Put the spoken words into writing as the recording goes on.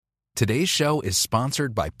Today's show is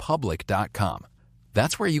sponsored by Public.com.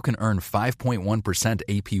 That's where you can earn 5.1%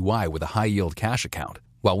 APY with a high-yield cash account.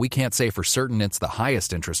 While we can't say for certain it's the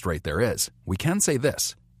highest interest rate there is, we can say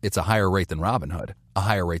this. It's a higher rate than Robinhood, a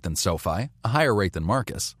higher rate than SoFi, a higher rate than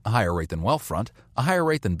Marcus, a higher rate than Wealthfront, a higher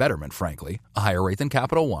rate than Betterment, frankly, a higher rate than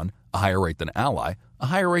Capital One, a higher rate than Ally, a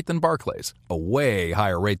higher rate than Barclays, a way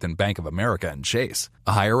higher rate than Bank of America and Chase,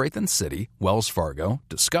 a higher rate than Citi, Wells Fargo,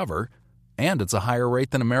 Discover, and it's a higher rate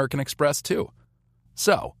than American Express, too.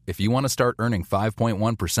 So, if you want to start earning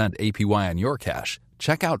 5.1% APY on your cash,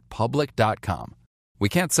 check out Public.com. We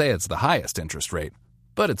can't say it's the highest interest rate,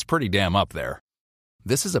 but it's pretty damn up there.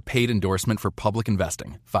 This is a paid endorsement for Public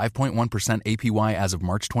Investing. 5.1% APY as of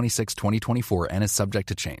March 26, 2024, and is subject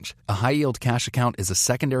to change. A high-yield cash account is a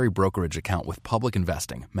secondary brokerage account with Public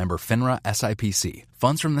Investing. Member FINRA SIPC.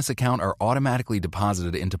 Funds from this account are automatically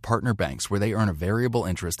deposited into partner banks where they earn a variable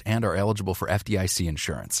interest and are eligible for FDIC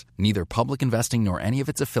insurance. Neither Public Investing nor any of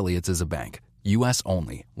its affiliates is a bank. U.S.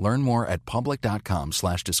 only. Learn more at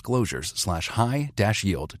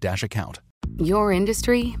public.com/disclosures/high-yield-account. Your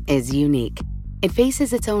industry is unique. It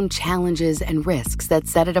faces its own challenges and risks that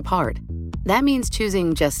set it apart. That means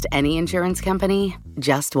choosing just any insurance company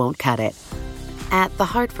just won't cut it. At The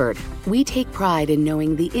Hartford, we take pride in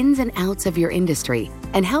knowing the ins and outs of your industry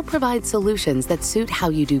and help provide solutions that suit how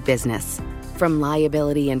you do business. From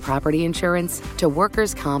liability and property insurance to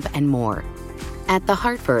workers' comp and more. At The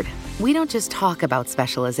Hartford, we don't just talk about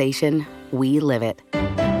specialization, we live it.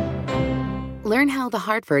 Learn how The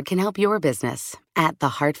Hartford can help your business at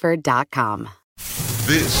thehartford.com.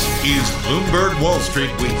 This is Bloomberg Wall Street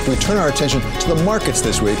Week. We turn our attention to the markets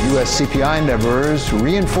this week. U.S. CPI numbers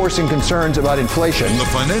reinforcing concerns about inflation. The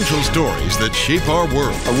financial stories that shape our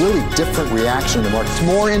world. A really different reaction in the markets.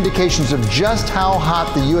 More indications of just how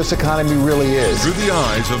hot the U.S. economy really is. Through the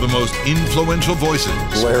eyes of the most influential voices.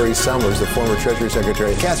 Larry Summers, the former Treasury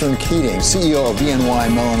Secretary. Catherine Keating, CEO of BNY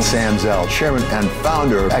Mellon. Sam Zell, Chairman and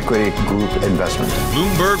Founder of Equity Group Investment.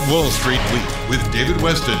 Bloomberg Wall Street Week with David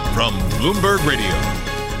Weston from Bloomberg Radio.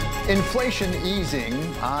 Inflation easing,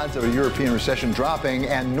 odds of a European recession dropping,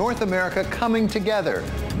 and North America coming together.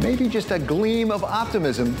 Maybe just a gleam of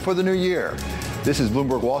optimism for the new year. This is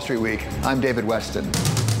Bloomberg Wall Street Week. I'm David Weston.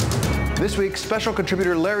 This week, special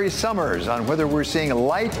contributor Larry Summers on whether we're seeing a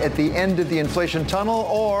light at the end of the inflation tunnel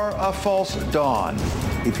or a false dawn.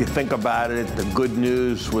 If you think about it, the good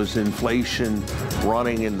news was inflation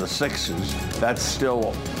running in the 6s. That's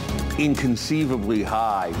still inconceivably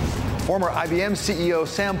high. Former IBM CEO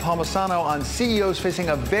Sam Palmisano on CEOs facing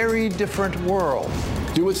a very different world.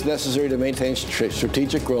 Do what's necessary to maintain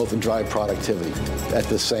strategic growth and drive productivity at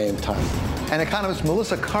the same time. And economist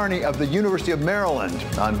Melissa Carney of the University of Maryland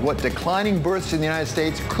on what declining births in the United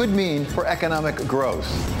States could mean for economic growth.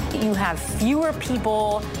 You have fewer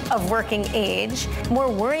people of working age. More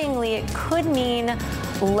worryingly, it could mean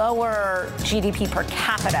lower GDP per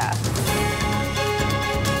capita.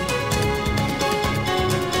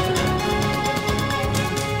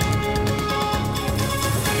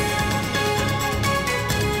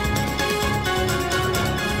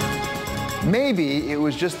 Maybe it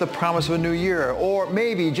was just the promise of a new year, or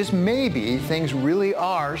maybe, just maybe, things really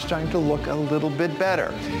are starting to look a little bit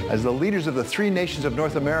better. As the leaders of the three nations of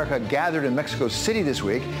North America gathered in Mexico City this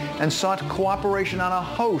week and sought cooperation on a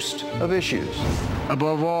host of issues.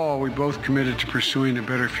 Above all, we both committed to pursuing a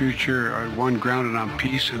better future, one grounded on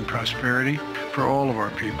peace and prosperity for all of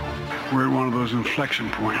our people. We're at one of those inflection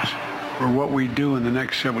points where what we do in the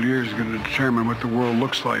next several years is going to determine what the world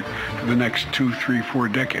looks like for the next 2, 3, 4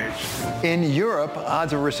 decades. In Europe,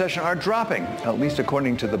 odds of recession are dropping, at least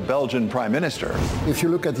according to the Belgian Prime Minister. If you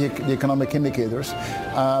look at the economic indicators,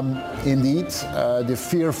 indeed, the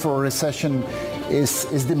fear for recession is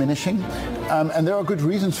diminishing, and there are good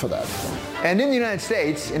reasons for that. And in the United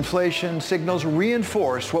States, inflation signals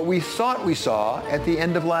reinforce what we thought we saw at the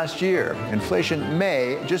end of last year. Inflation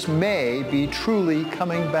may, just may, be truly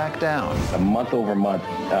coming back down. A month-over-month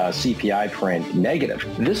CPI print negative.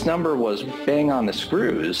 This number was bang on the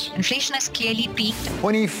screws. Inflation has clearly peaked.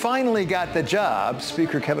 When he finally got the job,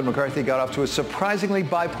 Speaker Kevin McCarthy got off to a surprisingly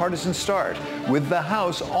bipartisan start, with the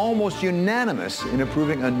House almost unanimous in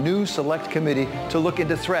approving a new select committee to look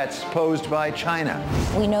into threats posed by China.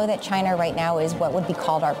 We know that China right now is what would be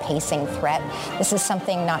called our pacing threat. This is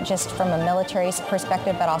something not just from a military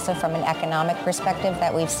perspective, but also from an economic perspective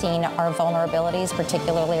that we've seen our vulnerabilities,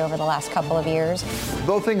 particularly over the last couple of years.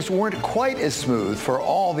 Though things weren't quite as smooth for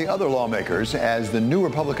all the other lawmakers, as the new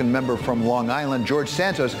Republican member from Long Island, George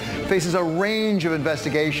Santos, faces a range of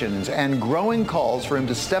investigations and growing calls for him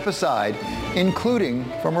to step aside, including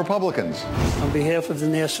from Republicans. On behalf of the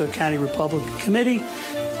Nassau County Republican Committee,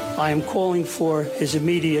 I am calling for his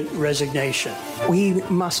immediate resignation. We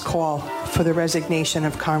must call for the resignation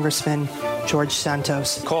of Congressman George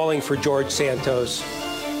Santos. Calling for George Santos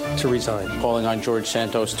to resign. Calling on George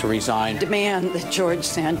Santos to resign. Demand that George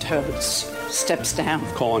Santos steps down.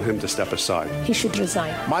 Calling him to step aside. He should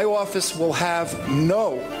resign. My office will have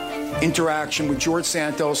no interaction with George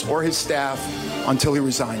Santos or his staff until he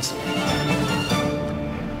resigns.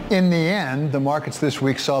 In the end, the markets this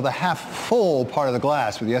week saw the half-full part of the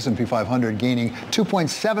glass, with the S&P 500 gaining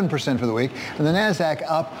 2.7% for the week, and the Nasdaq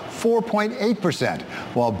up 4.8%,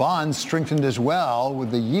 while bonds strengthened as well,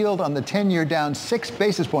 with the yield on the 10-year down 6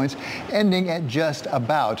 basis points, ending at just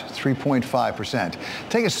about 3.5%.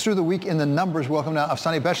 Take us through the week in the numbers. Welcome now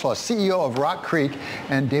Afsaneh Beschloss, CEO of Rock Creek,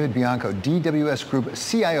 and David Bianco, DWS Group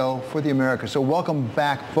CIO for the Americas. So welcome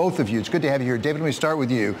back, both of you. It's good to have you here. David, let me start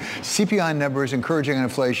with you. CPI numbers encouraging on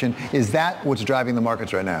inflation. Is that what's driving the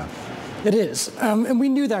markets right now? It is. And we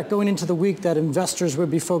knew that going into the week that investors would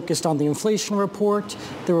be focused on the inflation report.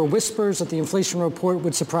 There were whispers that the inflation report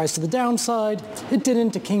would surprise to the downside. It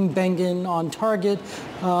didn't. It came banging on target.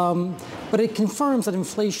 But it confirms that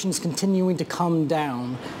inflation is continuing to come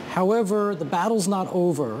down. However, the battle's not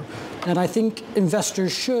over. And I think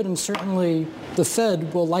investors should, and certainly the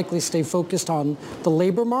Fed will likely stay focused on the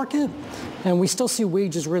labor market. And we still see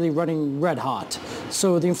wages really running red hot.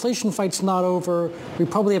 So the inflation fight's not over. We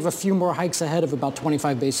probably have a few more hikes ahead of about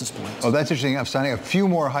 25 basis points. Oh, that's interesting. I'm signing a few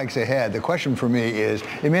more hikes ahead. The question for me is,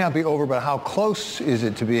 it may not be over, but how close is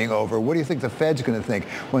it to being over? What do you think the Fed's going to think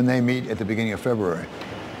when they meet at the beginning of February?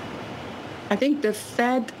 I think the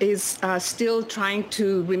Fed is still trying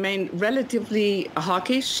to remain relatively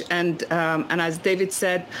hawkish, and as David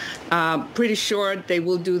said, pretty sure they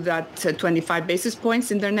will do that 25 basis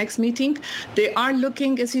points in their next meeting. They are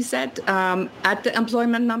looking, as he said, at the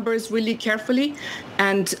employment numbers really carefully,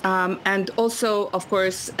 and also, of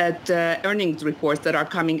course, at earnings reports that are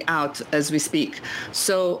coming out as we speak.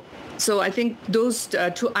 So I think those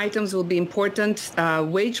two items will be important.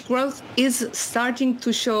 Wage growth is starting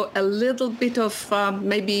to show a little bit of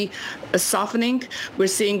maybe a softening. We're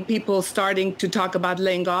seeing people starting to talk about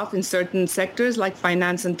laying off in certain sectors like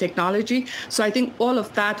finance and technology. So I think all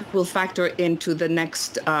of that will factor into the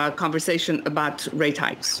next conversation about rate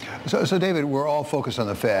hikes. So David, we're all focused on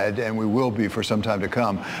the Fed, and we will be for some time to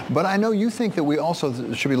come. But I know you think that we also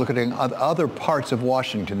should be looking at other parts of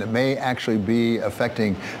Washington that may actually be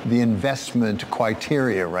affecting the investment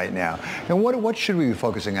criteria right now. And what should we be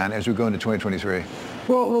focusing on as we go into 2023?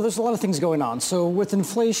 Well, there's a lot of things going on. So with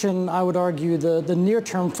inflation, I would argue the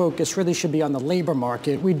near-term focus really should be on the labor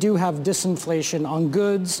market. We do have disinflation on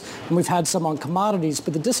goods, and we've had some on commodities,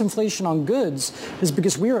 but the disinflation on goods is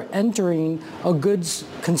because we are entering a goods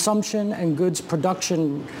consumption and goods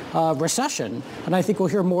production recession. And I think we'll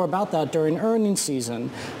hear more about that during earnings season.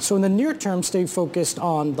 So in the near term, stay focused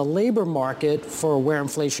on the labor market for where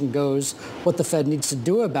inflation goes, what the Fed needs to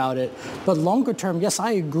do about it. But longer term, yes,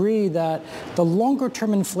 I agree that the longer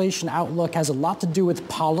term inflation outlook has a lot to do with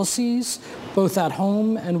policies, both at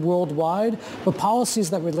home and worldwide, but policies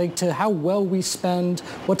that relate to how well we spend,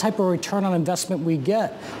 what type of return on investment we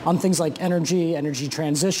get on things like energy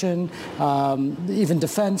transition, even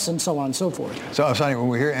defense, and so on and so forth. So, Afsaneh, when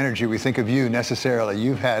we hear energy, we think of you necessarily.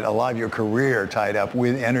 You've had a lot of your career tied up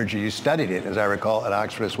with energy. You studied it, as I recall, at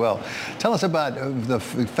Oxford as well. Tell us about the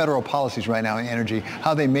federal policies right now in energy,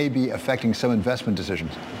 how they may be affecting some investment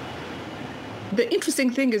decisions. The interesting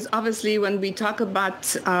thing is, obviously, when we talk about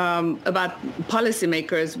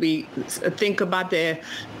policymakers, we think about the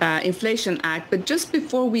Inflation Act. But just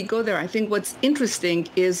before we go there, I think what's interesting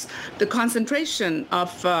is the concentration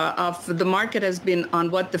of the market has been on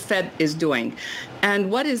what the Fed is doing.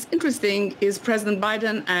 And what is interesting is President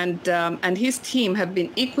Biden and his team have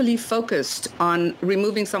been equally focused on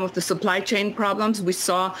removing some of the supply chain problems. We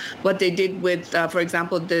saw what they did with, for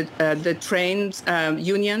example, the trains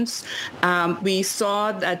unions. We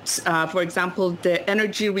saw that, for example, the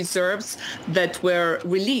energy reserves that were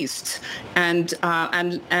released, and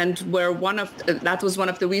were that was one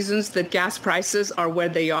of the reasons that gas prices are where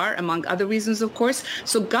they are, among other reasons, of course.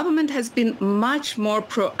 So government has been much more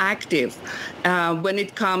proactive when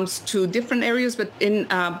it comes to different areas, but in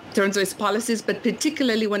terms of its policies, but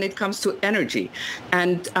particularly when it comes to energy,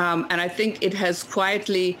 and I think it has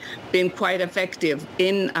quietly been quite effective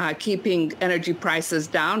in keeping energy prices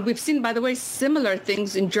down. We've seen, by the way, similar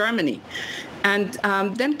things in Germany. And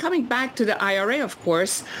then coming back to the IRA, of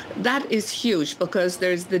course, that is huge because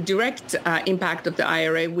there's the direct impact of the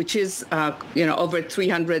IRA, which is, over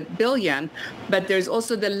 $300 billion. But there's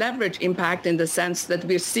also the leverage impact in the sense that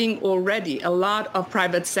we're seeing already a lot of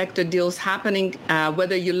private sector deals happening,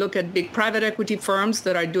 whether you look at big private equity firms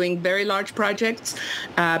that are doing very large projects,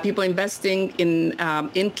 people investing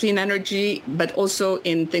in clean energy, but also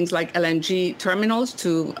in things like LNG terminals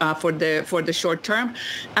for the short term.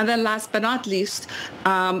 And then last but not least,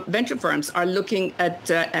 venture firms are looking at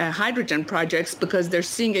hydrogen projects because they're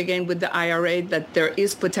seeing again with the IRA that there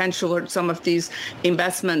is potential for some of these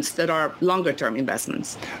investments that are longer term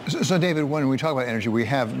investments. So David, when we talk about energy, we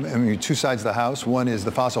have two sides of the house. One is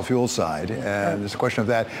the fossil fuel side. There's a question of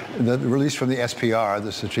that. The release from the SPR,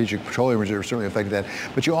 the Strategic Petroleum Reserve, certainly affected that.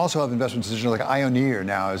 But you also have investment decisions like Ioneer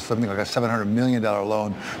now is something like a $700 million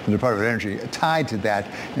loan from the Department of Energy tied to that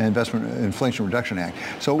Inflation Reduction Act.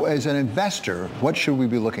 So as an investor, what should we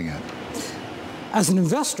be looking at? As an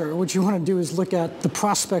investor, what you want to do is look at the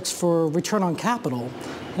prospects for return on capital.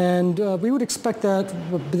 And we would expect that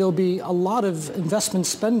there'll be a lot of investment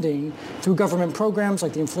spending through government programs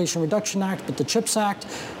like the Inflation Reduction Act, but the CHIPS Act,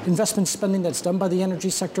 investment spending that's done by the energy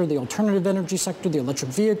sector, the alternative energy sector, the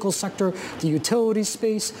electric vehicle sector, the utility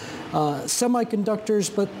space, semiconductors.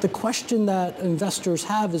 But the question that investors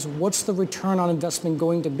have is what's the return on investment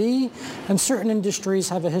going to be? And certain industries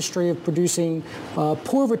have a history of producing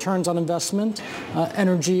poor returns on investment,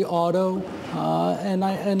 energy, auto,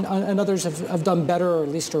 and others have done better, or at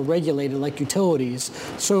least are regulated, like utilities.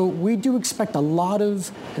 So we do expect a lot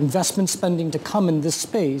of investment spending to come in this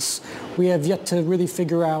space. We have yet to really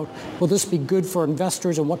figure out, will this be good for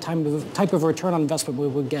investors and what type of return on investment we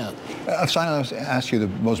will get? I'll ask you the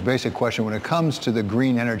most basic question. When it comes to the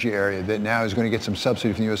green energy area that now is going to get some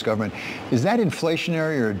subsidy from the U.S. government, is that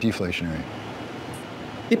inflationary or deflationary?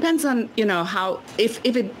 Depends on, how, if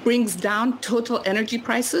it brings down total energy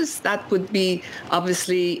prices, that would be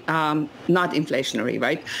obviously not inflationary,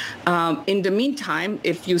 right? In the meantime,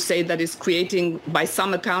 if you say that it's creating, by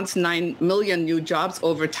some accounts, 9 million new jobs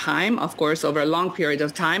over time, of course, over a long period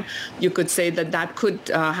of time, you could say that could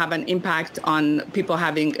have an impact on people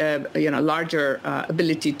having a larger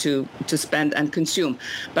ability to spend and consume.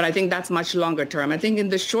 But I think that's much longer term. I think in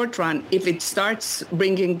the short run, if it starts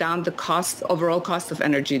bringing down the overall cost of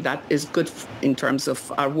energy, that is good in terms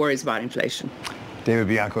of our worries about inflation. David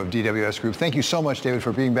Bianco of DWS Group. Thank you so much, David,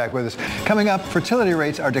 for being back with us. Coming up, fertility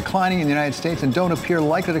rates are declining in the United States and don't appear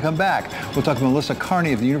likely to come back. We'll talk to Melissa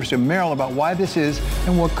Carney of the University of Maryland about why this is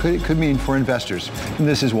and what it could mean for investors. And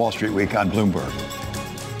this is Wall Street Week on Bloomberg.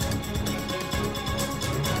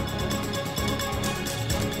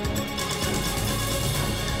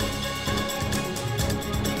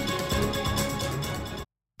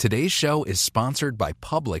 Today's show is sponsored by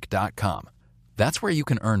Public.com. That's where you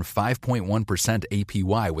can earn 5.1%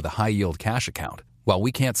 APY with a high-yield cash account. While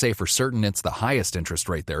we can't say for certain it's the highest interest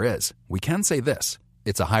rate there is, we can say this.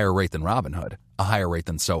 It's a higher rate than Robinhood, a higher rate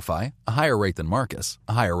than SoFi, a higher rate than Marcus,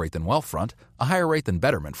 a higher rate than Wealthfront, a higher rate than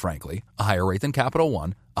Betterment, frankly, a higher rate than Capital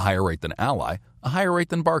One, a higher rate than Ally, a higher rate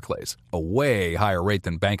than Barclays, a way higher rate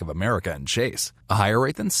than Bank of America and Chase, a higher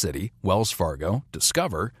rate than Citi, Wells Fargo,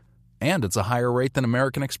 Discover, and it's a higher rate than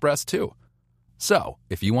American Express, too. So,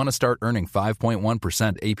 if you want to start earning 5.1%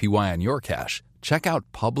 APY on your cash, check out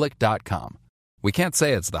Public.com. We can't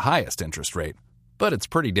say it's the highest interest rate, but it's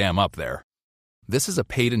pretty damn up there. This is a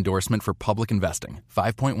paid endorsement for Public Investing.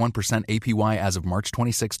 5.1% APY as of March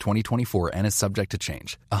 26, 2024, and is subject to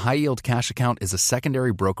change. A high-yield cash account is a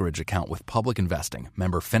secondary brokerage account with Public Investing,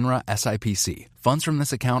 member FINRA SIPC. Funds from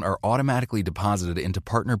this account are automatically deposited into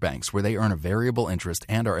partner banks where they earn a variable interest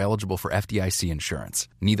and are eligible for FDIC insurance.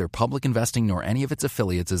 Neither Public Investing nor any of its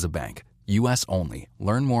affiliates is a bank. U.S. only.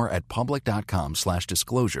 Learn more at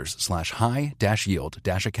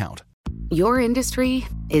public.com/disclosures/high-yield-account. Your industry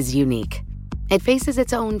is unique. It faces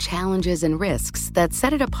its own challenges and risks that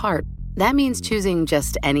set it apart. That means choosing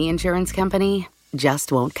just any insurance company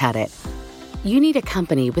just won't cut it. You need a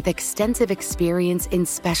company with extensive experience in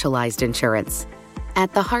specialized insurance.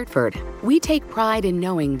 At The Hartford, we take pride in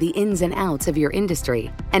knowing the ins and outs of your industry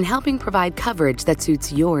and helping provide coverage that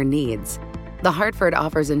suits your needs. The Hartford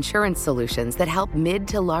offers insurance solutions that help mid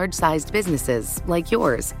to large-sized businesses like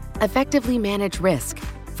yours effectively manage risk,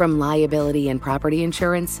 from liability and property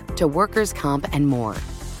insurance to workers' comp and more.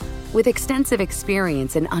 With extensive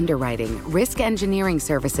experience in underwriting, risk engineering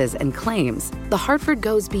services, and claims, The Hartford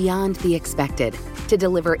goes beyond the expected to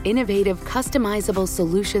deliver innovative, customizable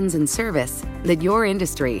solutions and service that your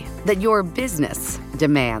industry, that your business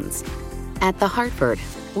demands. At The Hartford,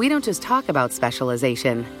 we don't just talk about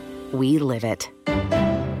specialization, we live it.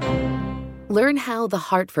 Learn how The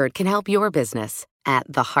Hartford can help your business at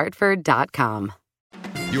thehartford.com.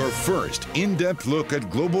 Your first in-depth look at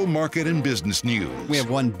global market and business news. We have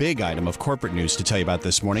one big item of corporate news to tell you about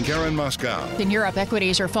this morning. Karen Moscow. In Europe,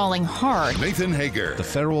 equities are falling hard. Nathan Hager. The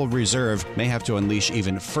Federal Reserve may have to unleash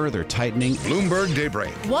even further tightening. Bloomberg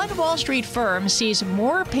Daybreak. One Wall Street firm sees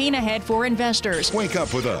more pain ahead for investors. Wake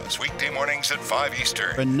up with us weekday mornings at 5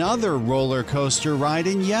 Eastern. Another roller coaster ride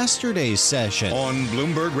in yesterday's session. On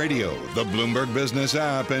Bloomberg Radio, the Bloomberg Business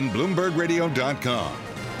app, and BloombergRadio.com.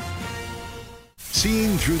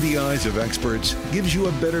 Seeing through the eyes of experts gives you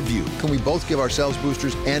a better view. Can we both give ourselves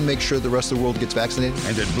boosters and make sure the rest of the world gets vaccinated?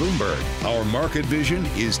 And at Bloomberg, our market vision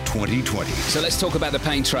is 2020. So let's talk about the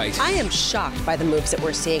pain trade. I am shocked by the moves that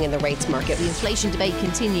we're seeing in the rates market. The inflation debate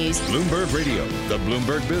continues. Bloomberg Radio, the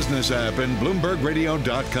Bloomberg Business app, and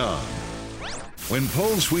BloombergRadio.com. When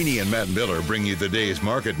Paul Sweeney and Matt Miller bring you the day's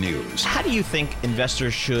market news. How do you think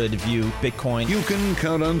investors should view Bitcoin? You can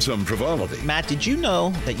count on some frivolity. Matt, did you know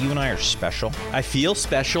that you and I are special? I feel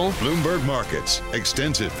special. Bloomberg Markets.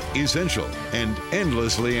 Extensive, essential, and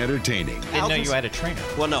endlessly entertaining. I didn't know you had a trainer.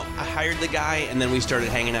 Well, no. I hired the guy, and then we started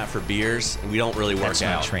hanging out for beers, and we don't really work That's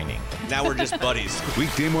out. not training. Now we're just buddies.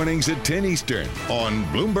 Weekday mornings at 10 Eastern on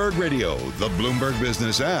Bloomberg Radio, the Bloomberg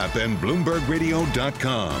Business app, and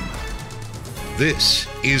BloombergRadio.com. This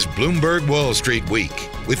is Bloomberg Wall Street Week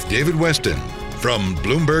with David Weston from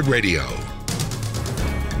Bloomberg Radio.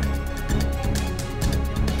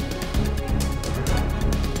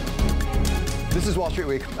 This is Wall Street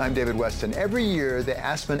Week. I'm David Weston. Every year, the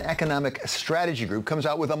Aspen Economic Strategy Group comes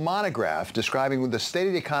out with a monograph describing the state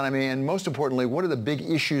of the economy and, most importantly, what are the big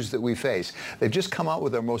issues that we face. They've just come out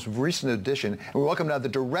with their most recent edition, and we welcome now the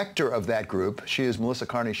director of that group. She is Melissa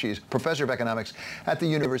Carney. She's professor of economics at the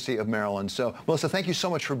University of Maryland. So, Melissa, thank you so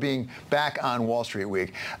much for being back on Wall Street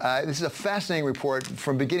Week. This is a fascinating report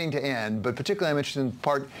from beginning to end, but particularly I'm interested in the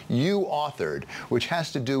part you authored, which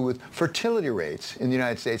has to do with fertility rates in the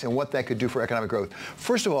United States and what that could do for economic growth.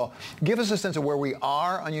 First of all, give us a sense of where we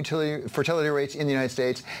are on fertility rates in the United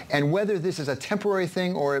States and whether this is a temporary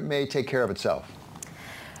thing or it may take care of itself.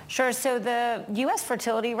 Sure. So the U.S.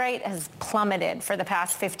 fertility rate has plummeted for the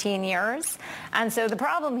past 15 years. And so the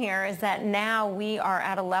problem here is that now we are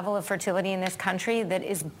at a level of fertility in this country that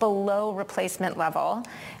is below replacement level,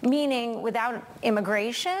 meaning without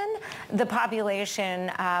immigration, the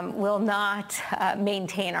population will not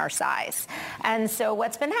maintain our size. And so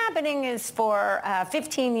what's been happening is for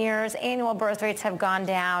 15 years, annual birth rates have gone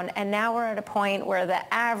down. And now we're at a point where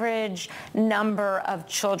the average number of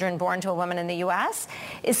children born to a woman in the U.S.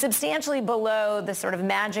 is substantially below the sort of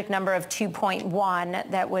magic number of 2.1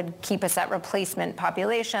 that would keep us at replacement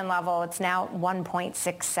population level. It's now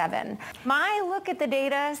 1.67. My look at the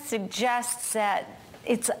data suggests that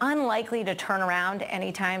it's unlikely to turn around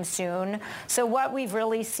anytime soon. So what we've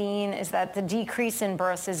really seen is that the decrease in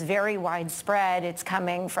births is very widespread. It's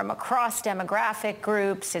coming from across demographic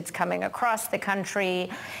groups. It's coming across the country.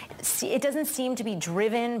 It doesn't seem to be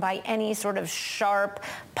driven by any sort of sharp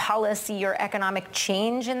policy or economic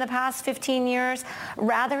change in the past 15 years.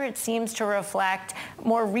 Rather, it seems to reflect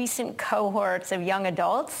more recent cohorts of young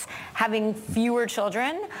adults having fewer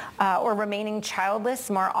children or remaining childless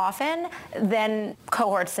more often than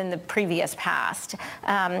cohorts in the previous past.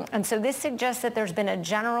 And so this suggests that there's been a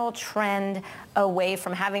general trend away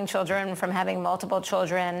from having children, from having multiple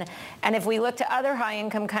children. And if we look to other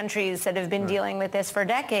high-income countries that have been dealing with this for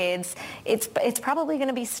decades, it's probably going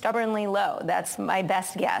to be stubbornly low. That's my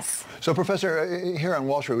best guess. So, Professor, here on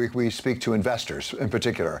Wall Street Week, we speak to investors in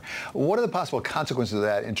particular. What are the possible consequences of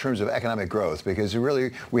that in terms of economic growth? Because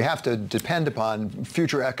really, we have to depend upon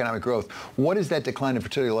future economic growth. What is that decline in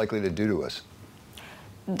fertility likely to do to us?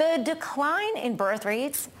 The decline in birth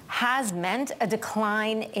rates has meant a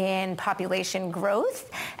decline in population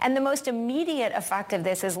growth. And the most immediate effect of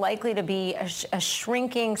this is likely to be a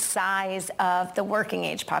shrinking size of the working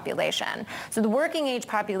age population. So the working age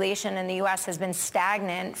population in the U.S. has been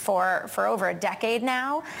stagnant for over a decade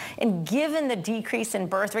now. And given the decrease in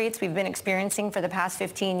birth rates we've been experiencing for the past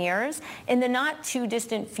 15 years, in the not too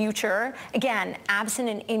distant future, again, absent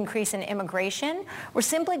an increase in immigration, we're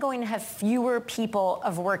simply going to have fewer people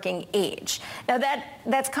of working age. Now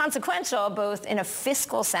that's consequential both in a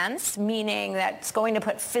fiscal sense, meaning that it's going to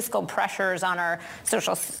put fiscal pressures on our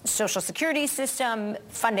social security system,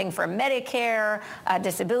 funding for Medicare,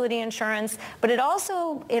 disability insurance, but it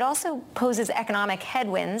also poses economic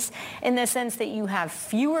headwinds in the sense that you have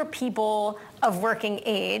fewer people of working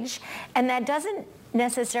age, and that doesn't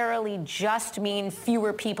necessarily just mean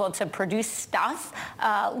fewer people to produce stuff,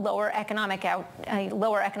 lower economic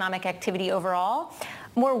activity overall.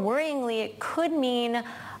 More worryingly, it could mean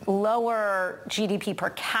lower GDP per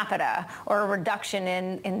capita or a reduction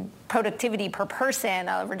in productivity per person,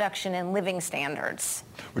 a reduction in living standards.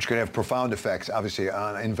 Which could have profound effects, obviously,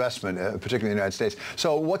 on investment, particularly in the United States.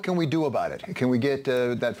 So what can we do about it? Can we get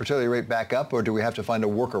that fertility rate back up, or do we have to find a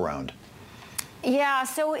workaround? Yeah,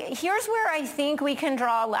 so here's where I think we can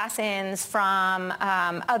draw lessons from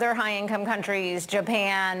other high-income countries,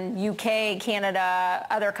 Japan, UK, Canada,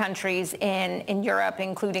 other countries in Europe,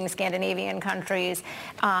 including Scandinavian countries,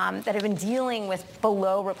 that have been dealing with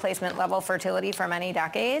below replacement level fertility for many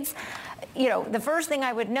decades. You know, the first thing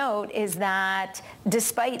I would note is that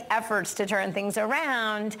despite efforts to turn things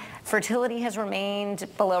around, fertility has remained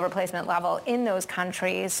below replacement level in those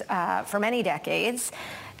countries for many decades.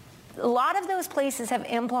 A lot of those places have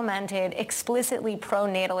implemented explicitly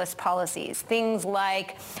pro-natalist policies, things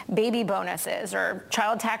like baby bonuses or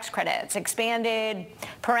child tax credits, expanded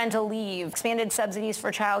parental leave, expanded subsidies for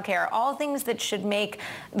childcare, all things that should make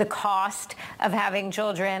the cost of having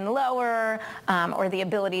children lower, or the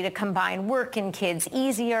ability to combine work and kids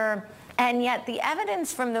easier. And yet the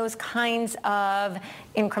evidence from those kinds of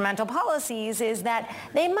incremental policies is that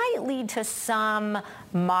they might lead to some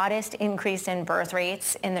modest increase in birth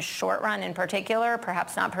rates in the short run in particular,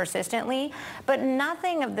 perhaps not persistently, but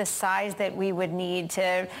nothing of the size that we would need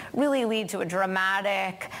to really lead to a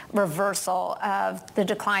dramatic reversal of the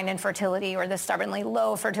decline in fertility or the stubbornly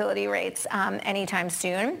low fertility rates anytime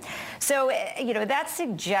soon. So, you know, that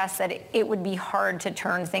suggests that it would be hard to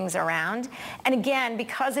turn things around. And again,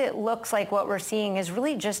 because it looks like what we're seeing is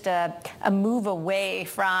really just a move away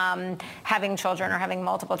from having children or having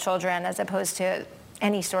multiple children as opposed to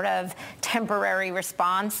any sort of temporary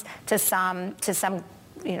response to some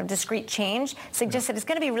discrete change, suggests that it's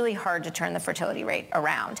going to be really hard to turn the fertility rate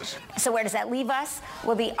around. So where does that leave us?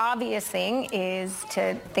 Well, the obvious thing is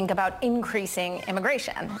to think about increasing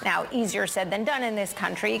immigration. Now, easier said than done in this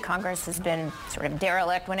country. Congress has been sort of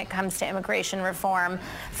derelict when it comes to immigration reform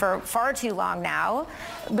for far too long now.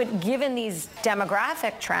 But given these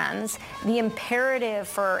demographic trends, the imperative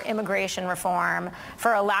for immigration reform,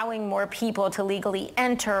 for allowing more people to legally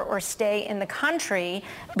enter or stay in the country,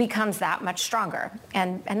 becomes that much stronger.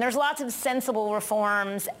 And there's lots of sensible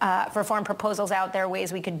reform proposals out there,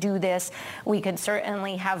 ways we could do this. We could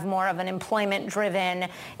certainly have more of an employment-driven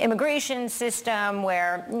immigration system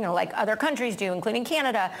where, you know, like other countries do, including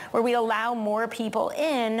Canada, where we allow more people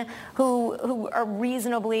in who are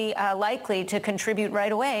reasonably likely to contribute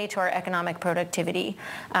right away to our economic productivity.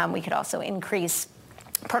 We could also increase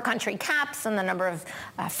per country caps on the number of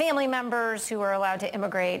family members who are allowed to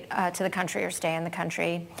immigrate to the country or stay in the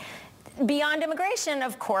country. Beyond immigration,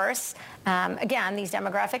 of course, again, these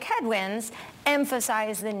demographic headwinds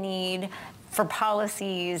emphasize the need for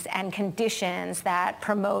policies and conditions that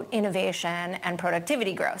promote innovation and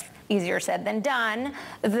productivity growth. Easier said than done,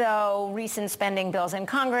 though recent spending bills in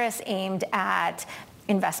Congress aimed at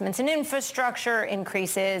investments in infrastructure,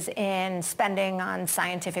 increases in spending on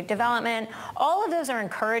scientific development. All of those are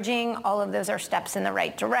encouraging. All of those are steps in the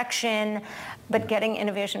right direction. But getting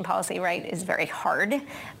innovation policy right is very hard.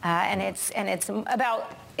 It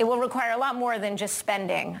will require a lot more than just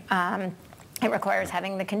spending. It requires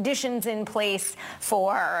having the conditions in place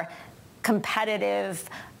for competitive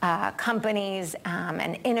companies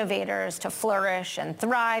and innovators to flourish and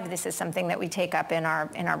thrive. This is something that we take up in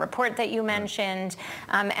our report that you mentioned.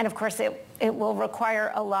 And of course, it will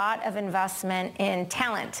require a lot of investment in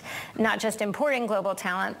talent, not just importing global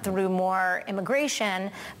talent through more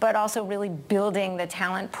immigration, but also really building the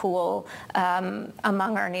talent pool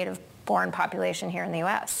among our native-born population here in the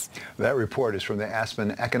U.S. That report is from the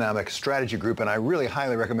Aspen Economic Strategy Group, and I really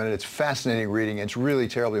highly recommend it. It's fascinating reading. It's really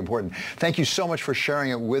terribly important. Thank you so much for sharing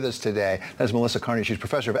it with us today. That's Melissa Carney. She's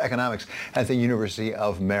professor of economics at the University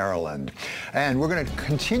of Maryland. And we're going to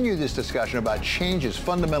continue this discussion about changes,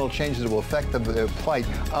 fundamental changes that will affect the plight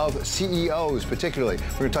of CEOs particularly.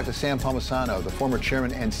 We're going to talk to Sam Palmisano, the former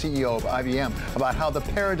chairman and CEO of IBM, about how the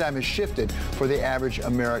paradigm has shifted for the average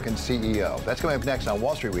American CEO. That's coming up next on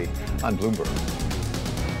Wall Street Week on Bloomberg.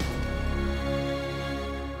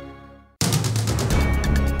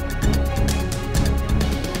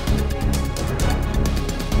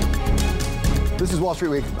 This is Wall Street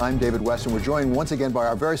Week. I'm David West, and we're joined once again by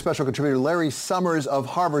our very special contributor, Larry Summers of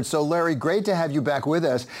Harvard. So, Larry, great to have you back with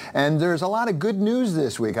us. And there's a lot of good news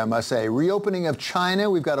this week, I must say. Reopening of China.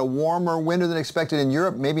 We've got a warmer winter than expected in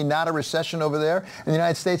Europe. Maybe not a recession over there. In the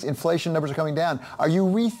United States, inflation numbers are coming down. Are you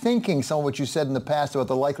rethinking some of what you said in the past about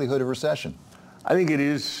the likelihood of recession? I think it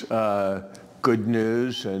is good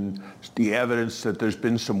news, and the evidence that there's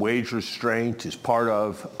been some wage restraint is part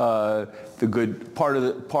of the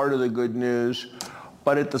good news.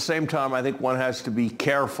 But at the same time, I think one has to be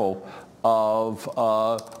careful of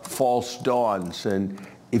false dawns. And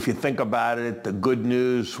if you think about it, the good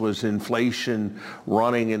news was inflation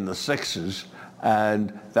running in the 6s,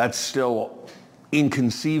 and that's still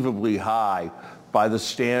inconceivably high by the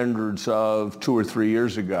standards of 2 or 3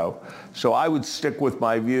 years ago. So I would stick with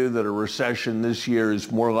my view that a recession this year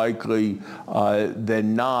is more likely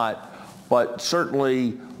than not. But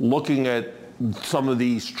certainly looking at some of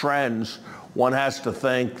these trends, one has to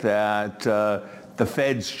think that the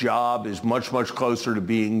Fed's job is much, much closer to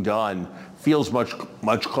being done, feels much,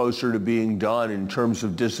 much closer to being done in terms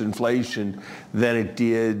of disinflation than it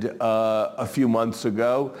did a few months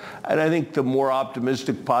ago. And I think the more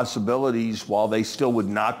optimistic possibilities, while they still would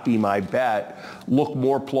not be my bet, look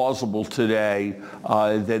more plausible today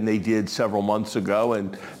than they did several months ago.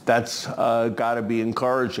 And that's got to be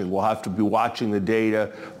encouraging. We'll have to be watching the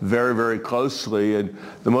data very, very closely. And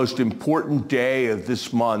the most important day of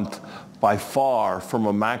this month by far, from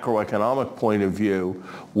a macroeconomic point of view,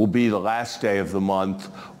 will be the last day of the month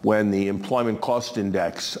when the employment cost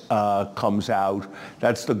index comes out.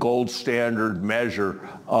 That's the gold standard measure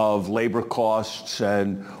of labor costs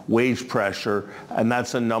and wage pressure, and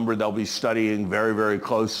that's a number they'll be studying very, very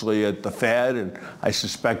closely at the Fed, and I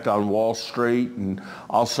suspect on Wall Street, and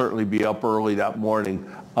I'll certainly be up early that morning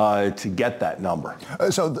to get that number.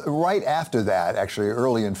 So right after that, actually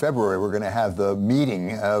early in February, we're going to have the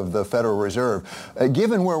meeting of the Federal Reserve.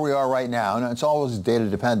 Given where we are right now, and it's always data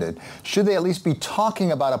dependent, should they at least be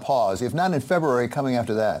talking about a pause, if not in February, coming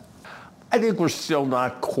after that? I think we're still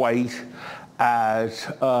not quite at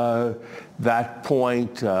that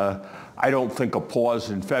point. I don't think a pause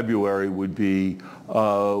in February would be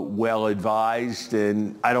well advised,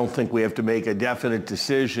 and I don't think we have to make a definite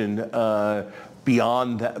decision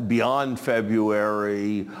beyond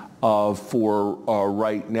February for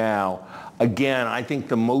right now. Again, I think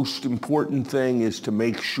the most important thing is to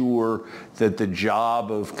make sure that the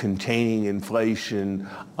job of containing inflation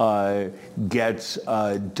gets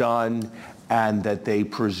done and that they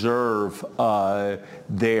preserve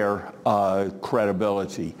their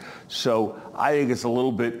credibility. So I think it's a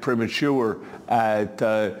little bit premature at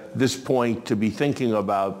this point to be thinking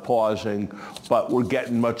about pausing, but we're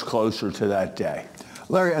getting much closer to that day.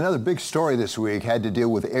 Larry, another big story this week had to deal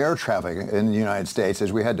with air traffic in the United States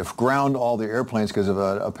as we had to ground all the airplanes because of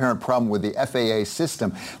an apparent problem with the FAA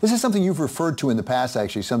system. This is something you've referred to in the past,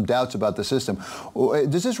 actually, some doubts about the system.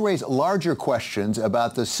 Does this raise larger questions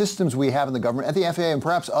about the systems we have in the government, at the FAA and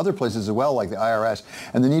perhaps other places as well, like the IRS,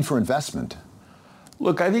 and the need for investment?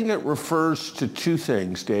 Look, I think it refers to two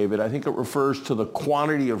things, David. I think it refers to the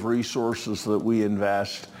quantity of resources that we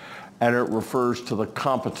invest, and it refers to the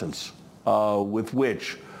competence with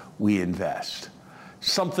which we invest.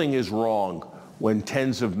 Something is wrong when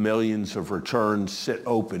tens of millions of returns sit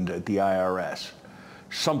opened at the IRS.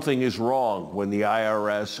 Something is wrong when the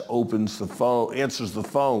IRS answers the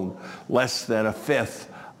phone less than a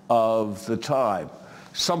fifth of the time.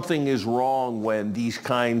 Something is wrong when these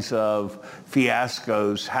kinds of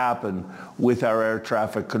fiascos happen with our air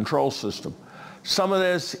traffic control system. Some of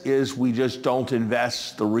this is we just don't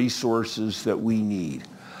invest the resources that we need.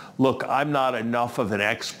 Look, I'm not enough of an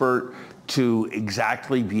expert to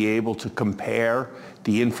exactly be able to compare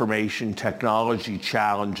the information technology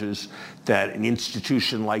challenges that an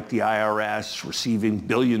institution like the IRS, receiving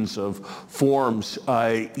billions of forms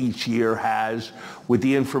each year, has with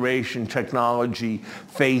the information technology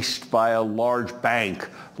faced by a large bank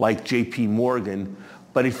like JP Morgan.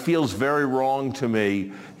 But it feels very wrong to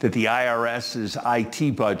me that the IRS's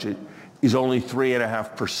IT budget is only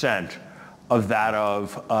 3.5% of that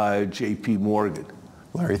of JP Morgan.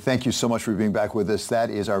 Larry, thank you so much for being back with us. That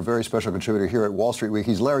is our very special contributor here at Wall Street Week.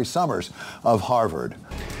 He's Larry Summers of Harvard.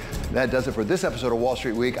 That does it for this episode of Wall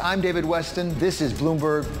Street Week. I'm David Westin. This is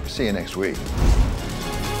Bloomberg. See you next week.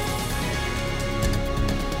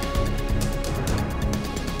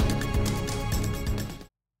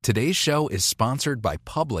 Today's show is sponsored by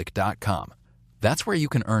Public.com. That's where you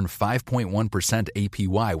can earn 5.1%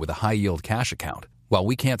 APY with a high-yield cash account. While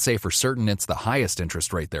we can't say for certain it's the highest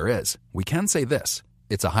interest rate there is, we can say this.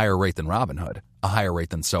 It's a higher rate than Robinhood, a higher rate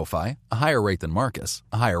than SoFi, a higher rate than Marcus,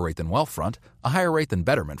 a higher rate than Wealthfront, a higher rate than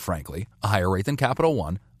Betterment, frankly, a higher rate than Capital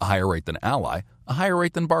One, a higher rate than Ally, a higher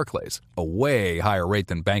rate than Barclays, a way higher rate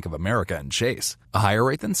than Bank of America and Chase, a higher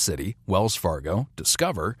rate than Citi, Wells Fargo,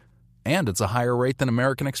 Discover, and it's a higher rate than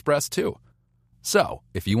American Express, too. So,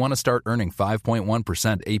 if you want to start earning 5.1%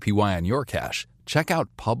 APY on your cash, check out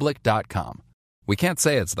Public.com. We can't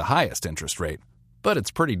say it's the highest interest rate, but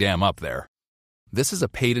it's pretty damn up there. This is a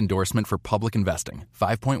paid endorsement for Public Investing.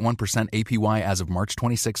 5.1% APY as of March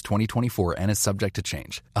 26, 2024, and is subject to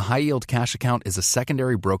change. A high-yield cash account is a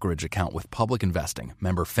secondary brokerage account with Public Investing,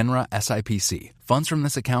 member FINRA SIPC. Funds from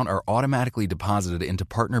this account are automatically deposited into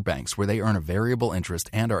partner banks where they earn a variable interest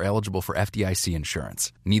and are eligible for FDIC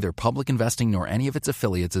insurance. Neither Public Investing nor any of its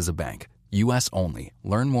affiliates is a bank. U.S. only.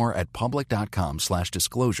 Learn more at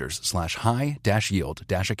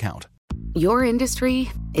public.com/disclosures/high-yield-account. Your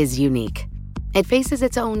industry is unique. It faces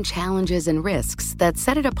its own challenges and risks that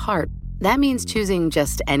set it apart. That means choosing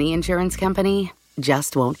just any insurance company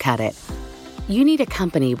just won't cut it. You need a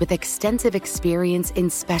company with extensive experience in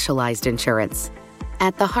specialized insurance.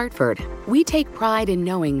 At The Hartford, we take pride in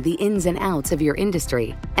knowing the ins and outs of your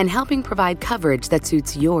industry and helping provide coverage that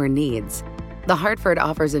suits your needs. The Hartford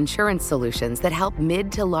offers insurance solutions that help mid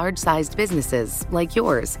to large-sized businesses like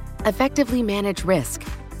yours effectively manage risk,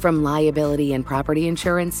 from liability and property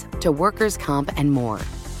insurance to workers' comp and more.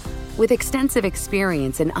 With extensive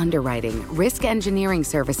experience in underwriting, risk engineering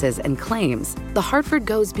services, and claims, The Hartford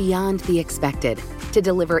goes beyond the expected to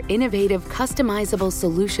deliver innovative, customizable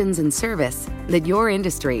solutions and service that your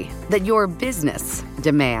industry, that your business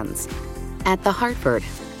demands. At The Hartford,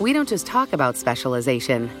 we don't just talk about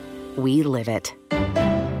specialization, we live it.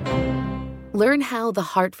 Learn how The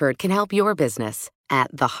Hartford can help your business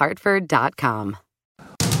at thehartford.com.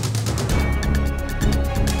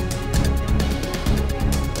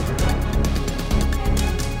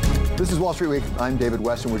 This is Wall Street Week. I'm David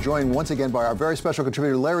West, and we're joined once again by our very special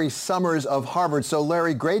contributor, Larry Summers of Harvard. So,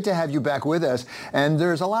 Larry, great to have you back with us. And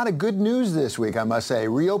there's a lot of good news this week, I must say.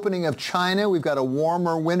 Reopening of China. We've got a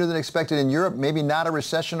warmer winter than expected in Europe. Maybe not a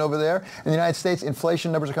recession over there. In the United States,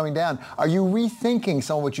 inflation numbers are coming down. Are you rethinking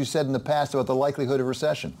some of what you said in the past about the likelihood of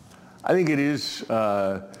recession? I think it is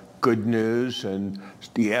good news, and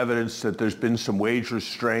the evidence that there's been some wage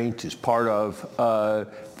restraint is part of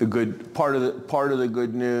the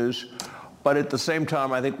good news. But at the same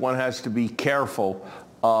time, I think one has to be careful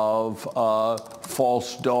of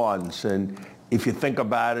false dawns. And if you think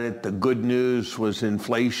about it, the good news was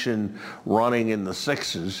inflation running in the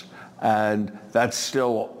sixes, and that's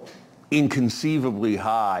still inconceivably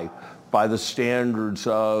high by the standards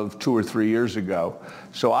of 2 or 3 years ago.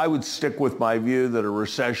 So I would stick with my view that a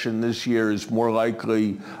recession this year is more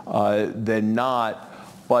likely than not.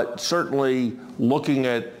 But certainly looking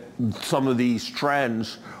at some of these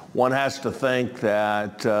trends, one has to think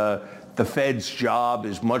that the Fed's job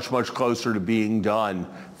is much, much closer to being done,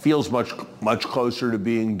 feels much, much closer to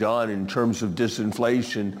being done in terms of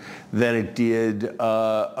disinflation than it did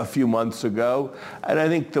a few months ago. And I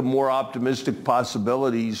think the more optimistic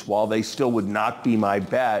possibilities, while they still would not be my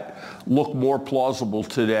bet, look more plausible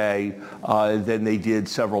today than they did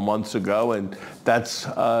several months ago. And that's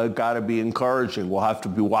got to be encouraging. We'll have to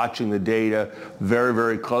be watching the data very,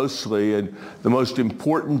 very closely. And the most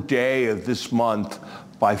important day of this month,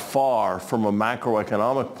 by far, from a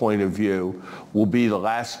macroeconomic point of view, will be the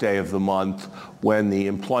last day of the month when the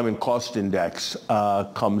employment cost index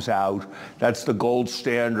comes out. That's the gold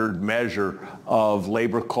standard measure of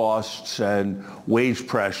labor costs and wage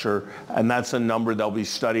pressure, and that's a number they'll be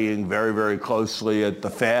studying very, very closely at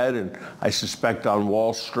the Fed, and I suspect on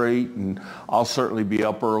Wall Street, and I'll certainly be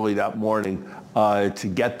up early that morning to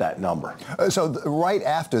get that number. So right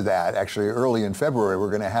after that, actually early in February, we're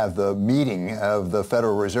going to have the meeting of the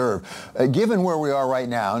Federal Reserve. Given where we are right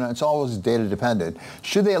now, and it's always data dependent,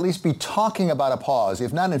 should they at least be talking about a pause,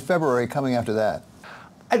 if not in February, coming after that?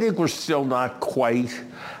 I think we're still not quite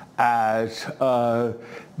at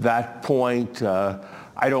that point.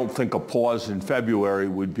 I don't think a pause in February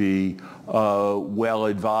would be well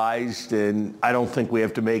advised, and I don't think we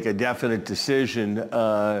have to make a definite decision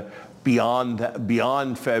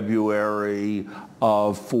beyond February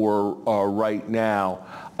for right now.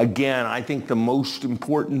 Again, I think the most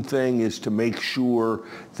important thing is to make sure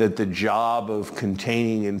that the job of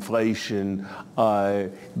containing inflation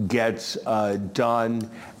gets done,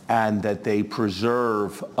 and that they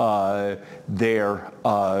preserve their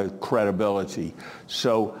credibility.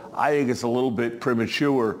 So I think it's a little bit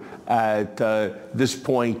premature at this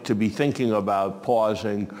point to be thinking about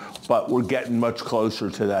pausing, but we're getting much closer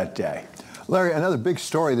to that day. Larry, another big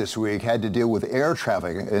story this week had to deal with air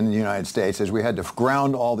traffic in the United States, as we had to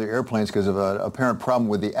ground all the airplanes because of an apparent problem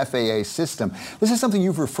with the FAA system. This is something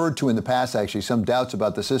you've referred to in the past, actually, some doubts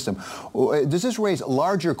about the system. Does this raise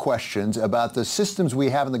larger questions about the systems we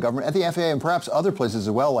have in the government, at the FAA and perhaps other places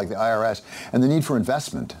as well, like the IRS, and the need for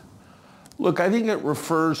investment? Look, I think it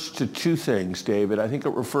refers to two things, David. I think it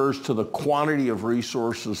refers to the quantity of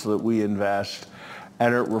resources that we invest,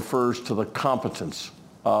 and it refers to the competence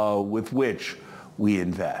with which we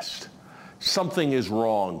invest. Something is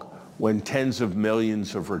wrong when tens of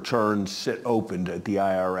millions of returns sit opened at the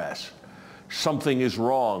IRS. Something is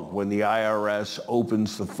wrong when the IRS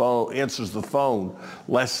answers the phone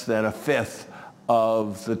less than a fifth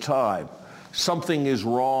of the time. Something is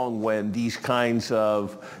wrong when these kinds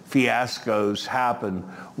of fiascos happen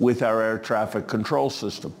with our air traffic control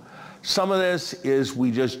system. Some of this is we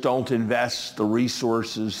just don't invest the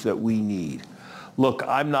resources that we need. Look,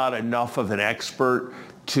 I'm not enough of an expert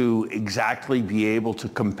to exactly be able to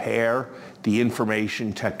compare the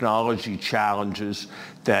information technology challenges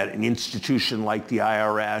that an institution like the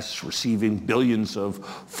IRS, receiving billions of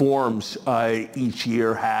forms each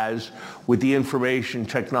year, has with the information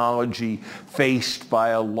technology faced by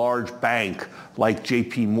a large bank like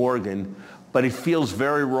JP Morgan. But it feels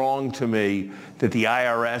very wrong to me that the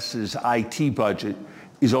IRS's IT budget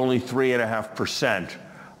is only 3.5%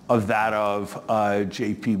 of that of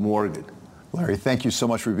JP Morgan. Larry, thank you so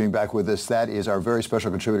much for being back with us. That is our very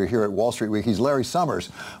special contributor here at Wall Street Week. He's Larry Summers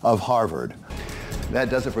of Harvard. That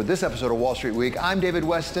does it for this episode of Wall Street Week. I'm David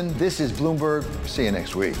Westin. This is Bloomberg. See you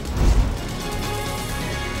next week.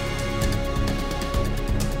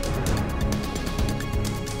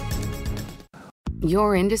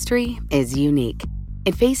 Your industry is unique.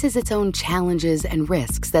 It faces its own challenges and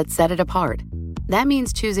risks that set it apart. That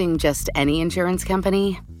means choosing just any insurance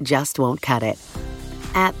company just won't cut it.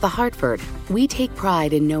 At The Hartford, we take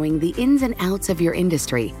pride in knowing the ins and outs of your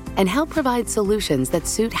industry and help provide solutions that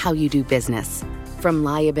suit how you do business. From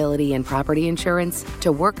liability and property insurance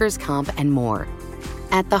to workers' comp and more.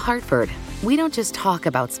 At The Hartford, we don't just talk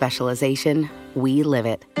about specialization, we live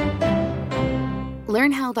it.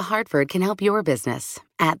 Learn how The Hartford can help your business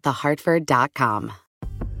at thehartford.com.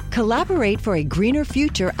 Collaborate for a greener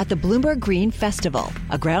future at the Bloomberg Green Festival,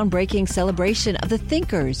 a groundbreaking celebration of the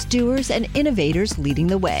thinkers, doers, and innovators leading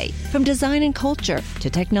the way. From design and culture to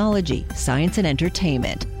technology, science, and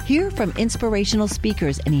entertainment. Hear from inspirational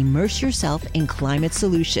speakers and immerse yourself in climate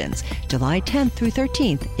solutions. July 10th through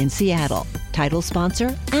 13th in Seattle. Title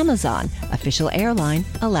sponsor, Amazon. Official airline,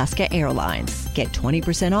 Alaska Airlines. Get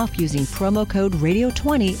 20% off using promo code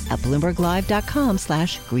radio20 at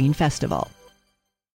BloombergLive.com/Green Festival.